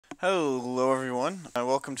Hello everyone,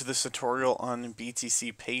 welcome to this tutorial on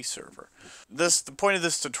BTCPay Server. The point of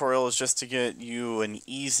this tutorial is just to get you an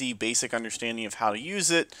easy, basic understanding of how to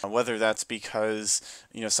use it, whether that's because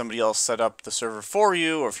somebody else set up the server for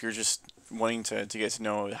you, or if you're just wanting to get to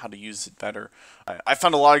know how to use it better. I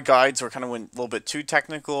found a lot of guides where kind of went a little bit too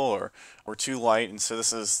technical or too light, and so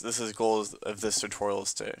this is the goal of this tutorial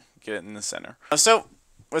is to get it in the center.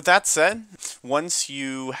 With that said, once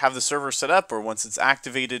you have the server set up or once it's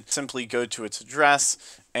activated, simply go to its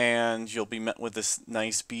address and you'll be met with this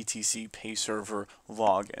nice BTCPay Server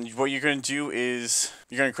login. And what you're going to do is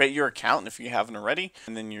you're going to create your account if you haven't already,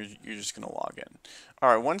 and then you're just going to log in.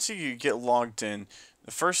 Alright, once you get logged in,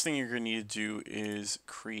 the first thing you're going to need to do is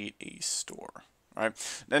create a store. Right,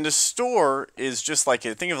 and the store is just like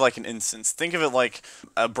think of it like an instance. Think of it like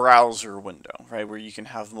a browser window, right, where you can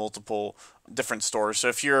have multiple different stores. So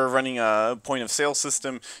if you're running a point of sale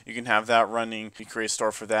system, you can have that running. You create a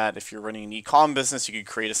store for that. If you're running an e-com business, you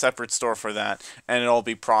could create a separate store for that, and it'll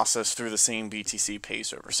be processed through the same BTCPay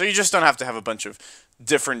server. So you just don't have to have a bunch of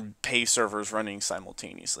different pay servers running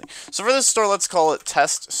simultaneously. So for this store, let's call it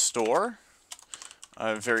Test Store.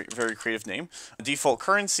 Very creative name. Default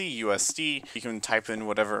currency, USD. You can type in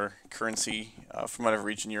whatever currency from whatever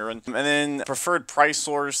region you're in. And then preferred price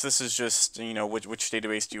source. This is just, which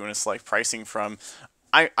database do you want to select pricing from.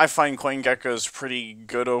 I find CoinGecko is pretty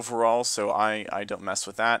good overall, so I don't mess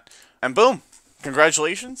with that. And boom!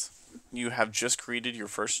 Congratulations! You have just created your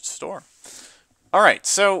first store. Alright,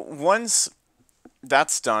 so once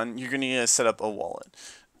that's done, you're going to need to set up a wallet.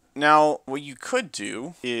 Now, what you could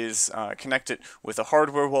do is connect it with a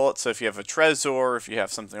hardware wallet. So if you have a Trezor, if you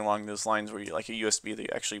have something along those lines where you like a USB that you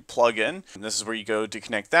actually plug in, and this is where you go to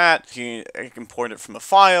connect that. You can import it from a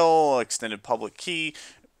file, extended public key,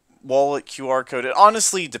 wallet, QR code. It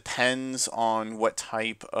honestly depends on what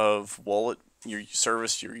type of wallet your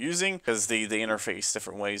service you're using, because they interface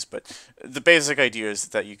different ways, but the basic idea is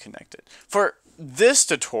that you connect it. For this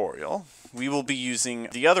tutorial, we will be using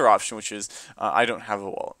the other option, which is I don't have a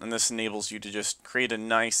wallet, and this enables you to just create a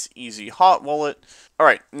nice, easy hot wallet.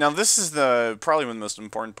 Alright, now this is probably one of the most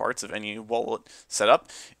important parts of any wallet setup,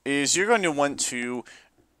 is you're going to want to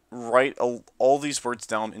write all these words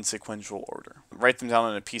down in sequential order. Write them down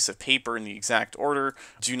on a piece of paper in the exact order.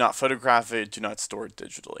 Do not photograph it. Do not store it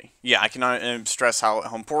digitally. Yeah, I cannot stress how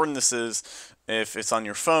important this is. If it's on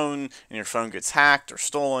your phone and your phone gets hacked or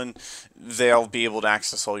stolen, they'll be able to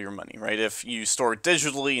access all your money, right? If you store it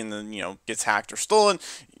digitally and then, gets hacked or stolen,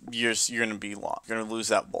 you're going to be lost. You're going to lose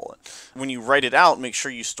that wallet. When you write it out, make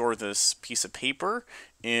sure you store this piece of paper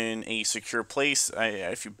in a secure place.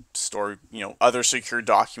 If you store, other secure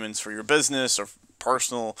documents for your business or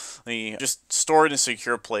personally, just store it in a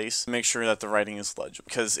secure place. Make sure that the writing is legible,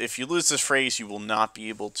 because if you lose this phrase, you will not be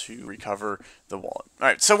able to recover the wallet.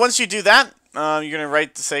 Alright, so once you do that, you're going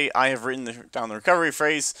to say, I have written down the recovery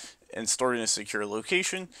phrase and stored it in a secure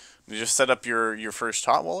location. You just set up your first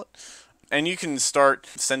hot wallet. And you can start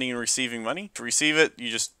sending and receiving money. To receive it, you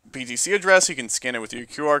just BTC address. You can scan it with your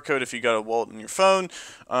QR code if you got a wallet on your phone,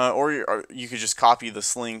 or you could just copy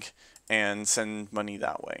this link and send money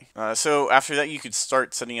that way. So after that, you could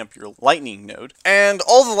start setting up your Lightning node. And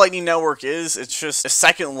all the Lightning Network it's just a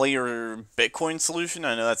second layer Bitcoin solution.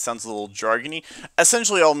 I know that sounds a little jargony.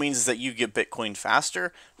 Essentially, all it means is that you get Bitcoin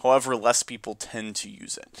faster. However, less people tend to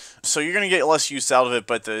use it. So you're going to get less use out of it,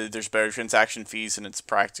 but there's better transaction fees, and it's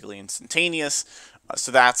practically instantaneous.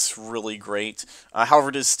 So that's really great. However,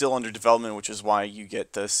 it is still under development, which is why you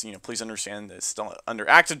get this. Please understand that it's still under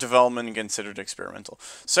active development and considered experimental.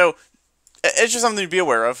 So it's just something to be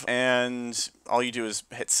aware of, and all you do is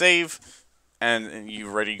hit save, and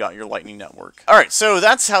you've already got your Lightning Network. Alright, so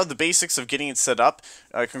that's how the basics of getting it set up.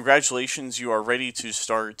 Congratulations, you are ready to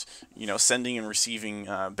start, sending and receiving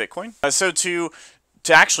Bitcoin. So to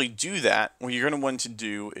actually do that, what you're going to want to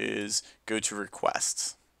do is go to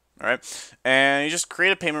requests. Alright, and you just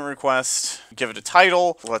create a payment request, give it a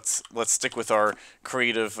title. Let's stick with our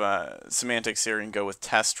creative semantics here and go with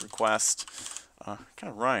test request.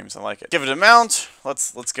 Kind of rhymes. I like it. Give it an amount.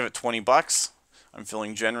 Let's give it 20 bucks. I'm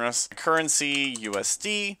feeling generous. Currency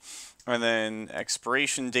USD, and then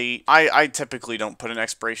expiration date. I typically don't put an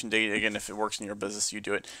expiration date. Again, if it works in your business, you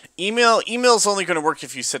do it. Email is only going to work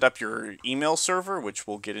if you set up your email server, which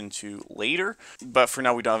we'll get into later. But for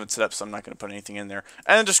now, we don't have it set up, so I'm not going to put anything in there.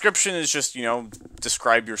 And the description is just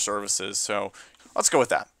describe your services. So let's go with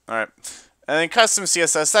that. All right. And then custom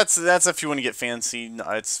CSS, that's if you want to get fancy.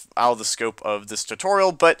 It's out of the scope of this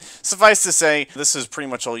tutorial, but suffice to say, this is pretty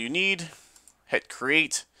much all you need. Hit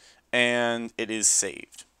create, and it is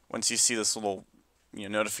saved. Once you see this little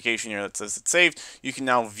notification here that says it's saved, you can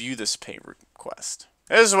now view this pay request.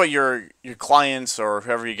 This is what your clients or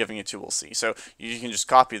whoever you're giving it to will see. So you can just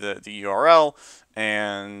copy the URL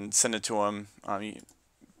and send it to them.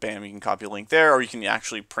 Bam, you can copy a link there, or you can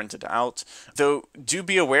actually print it out. Though, do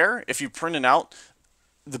be aware, if you print it out,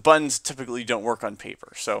 the buttons typically don't work on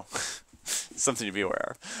paper. So something to be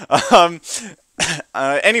aware of.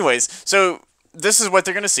 Anyways, so this is what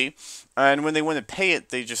they're going to see. And when they want to pay it,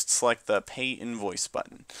 they just select the Pay Invoice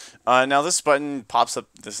button. Now this button pops up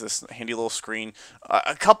this handy little screen.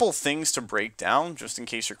 A couple things to break down, just in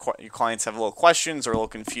case your clients have a little questions or a little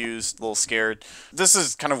confused, a little scared. This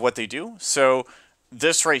is kind of what they do. So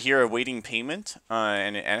this right here, awaiting payment,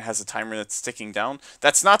 and it has a timer that's ticking down.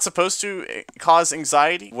 That's not supposed to cause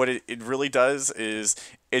anxiety. What it really does is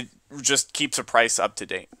it just keeps a price up to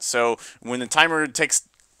date. So when the timer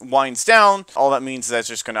winds down, all that means is that's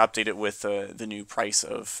just going to update it with the new price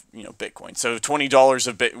of Bitcoin. So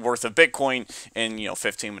 $20 worth of Bitcoin in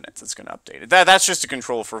 15 minutes, it's going to update it. That's just a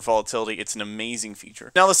control for volatility. It's an amazing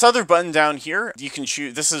feature. Now this other button down here, you can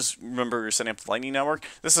choose. This is, remember, you're setting up the Lightning Network.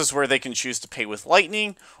 This is where they can choose to pay with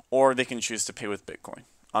Lightning, or they can choose to pay with Bitcoin.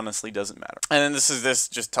 Honestly, doesn't matter. And then this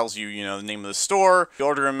just tells you, the name of the store, the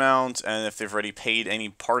order amount, and if they've already paid any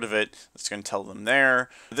part of it, it's going to tell them there.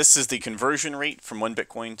 This is the conversion rate from 1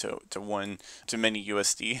 Bitcoin to many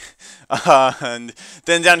USD. And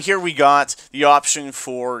then down here we got the option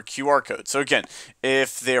for QR code. So again,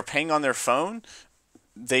 if they're paying on their phone,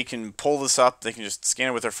 they can pull this up, they can just scan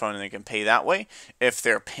it with their phone and they can pay that way. If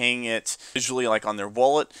they're paying it visually, like on their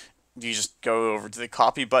wallet, you just go over to the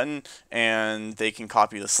copy button and they can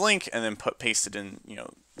copy this link and then paste it in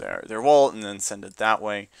their wallet and then send it that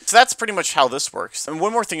way. So that's pretty much how this works. And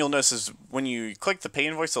one more thing you'll notice is when you click the pay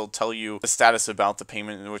invoice, it'll tell you the status about the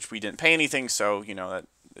payment, in which we didn't pay anything, so that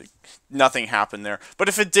nothing happened there. But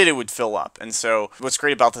if it did, it would fill up. And so what's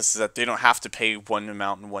great about this is that they don't have to pay one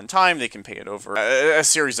amount in one time. They can pay it over a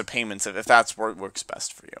series of payments if that's what works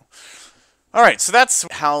best for you. Alright, so that's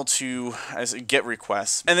how to get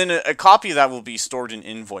requests. And then a copy of that will be stored in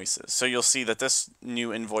invoices. So you'll see that this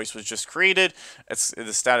new invoice was just created.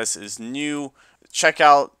 The status is new. Check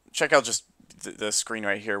out just the screen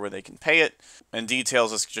right here where they can pay it. And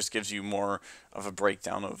details, this just gives you more of a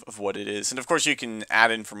breakdown of what it is. And of course you can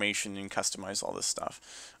add information and customize all this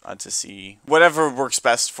stuff to see whatever works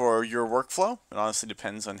best for your workflow. It honestly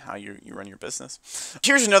depends on how you run your business.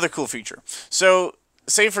 Here's another cool feature. So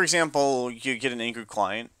say, for example, you get an angry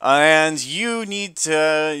client and you need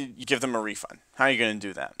to give them a refund. How are you going to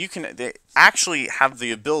do that? They actually have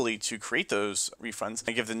the ability to create those refunds.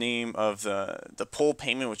 I give the name of the pull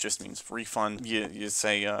payment, which just means refund. You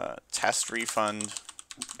say test refund.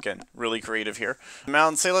 Again, really creative here.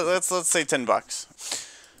 Amount, say let's say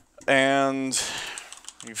 $10. And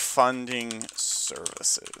refunding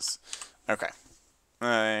services. Okay.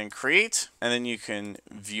 And create, and then you can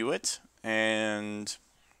view it. And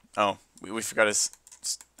we forgot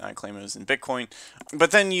to claim it was in Bitcoin,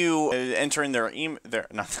 but then you enter in their email,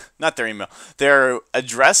 not their email, their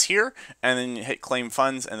address here, and then you hit claim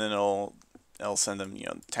funds, and then it'll send them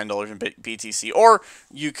 $10 in BTC, or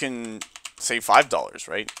you can say $5,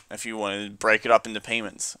 right? If you want to break it up into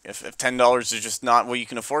payments. If $10 is just not what you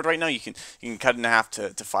can afford right now, you can cut it in half to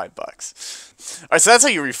 $5. All right, so that's how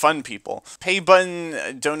you refund people. Pay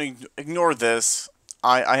button, don't ignore this.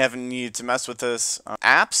 I haven't needed to mess with this.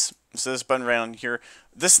 Apps, so this button right on here,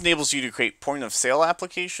 this enables you to create point-of-sale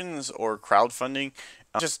applications or crowdfunding.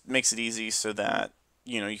 It just makes it easy so that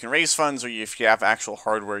you can raise funds, or if you have actual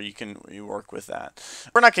hardware, you work with that.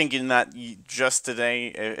 We're not going to get in that just today.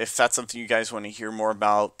 If that's something you guys want to hear more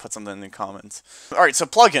about, put something in the comments. All right, so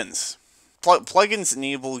plugins. Plugins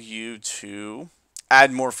enable you to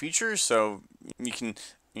add more features, so you can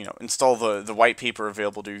install the white paper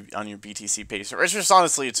available on your BTCPay server. It's just,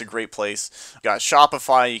 honestly, it's a great place. You got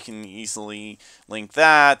Shopify, you can easily link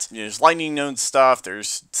that. There's Lightning Node stuff,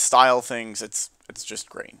 there's style things, it's just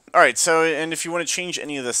great. Alright, so, and if you want to change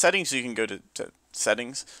any of the settings, you can go to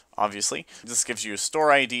settings, obviously. This gives you a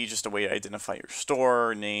store ID, just a way to identify your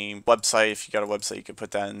store, name, website. If you got a website, you could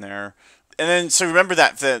put that in there. And then, so remember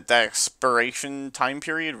that expiration time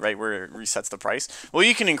period, right, where it resets the price? Well,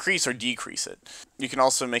 you can increase or decrease it. You can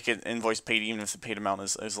also make it invoice paid even if the paid amount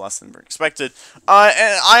is less than expected.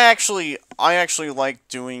 And I actually like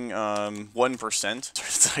doing 1%.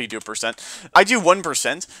 That's how you do a percent. I do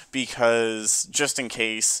 1% because just in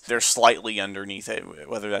case they're slightly underneath it,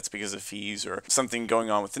 whether that's because of fees or something going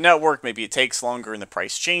on with the network, maybe it takes longer and the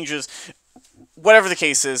price changes. Whatever the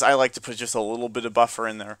case is, I like to put just a little bit of buffer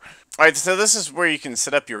in there. Alright, so this is where you can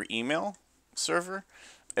set up your email server.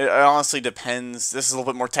 It honestly depends. This is a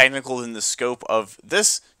little bit more technical than the scope of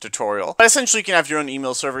this tutorial. But essentially, you can have your own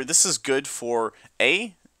email server. This is good for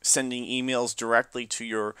sending emails directly to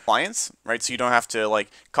your clients, right? So you don't have to like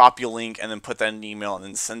copy a link and then put that in an email and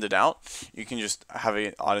then send it out. You can just have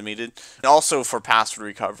it automated. And also for password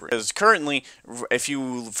recovery, because currently, if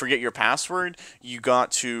you forget your password, you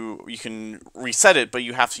can reset it, but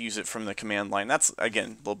you have to use it from the command line. That's again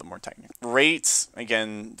a little bit more technical. Rates,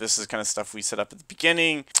 again, this is kind of stuff we set up at the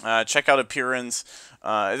beginning. Checkout appearance.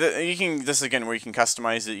 This is again where you can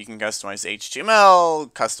customize it. You can customize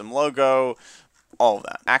HTML, custom logo, all of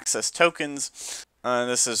that. Access tokens.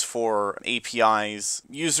 This is for APIs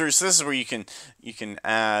users. This is where you can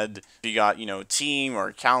add. You got team or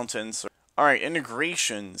accountants. All right,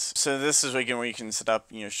 integrations. So this is again where you can set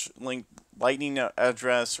up link Lightning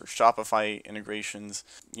address or Shopify integrations.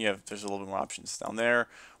 There's a little bit more options down there.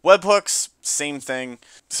 Webhooks, same thing.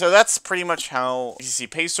 So that's pretty much how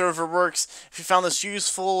BTCPay Server works. If you found this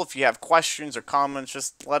useful, if you have questions or comments,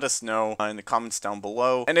 just let us know in the comments down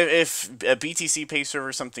below. And if a BTCPay Server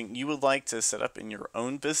is something you would like to set up in your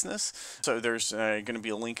own business, so there's going to be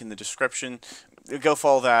a link in the description. Go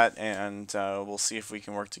follow that, and we'll see if we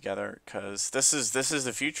can work together, because this is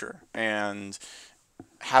the future. And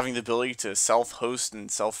having the ability to self-host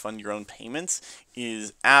and self-fund your own payments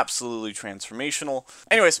is absolutely transformational.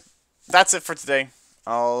 Anyways, that's it for today.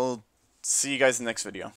 I'll see you guys in the next video.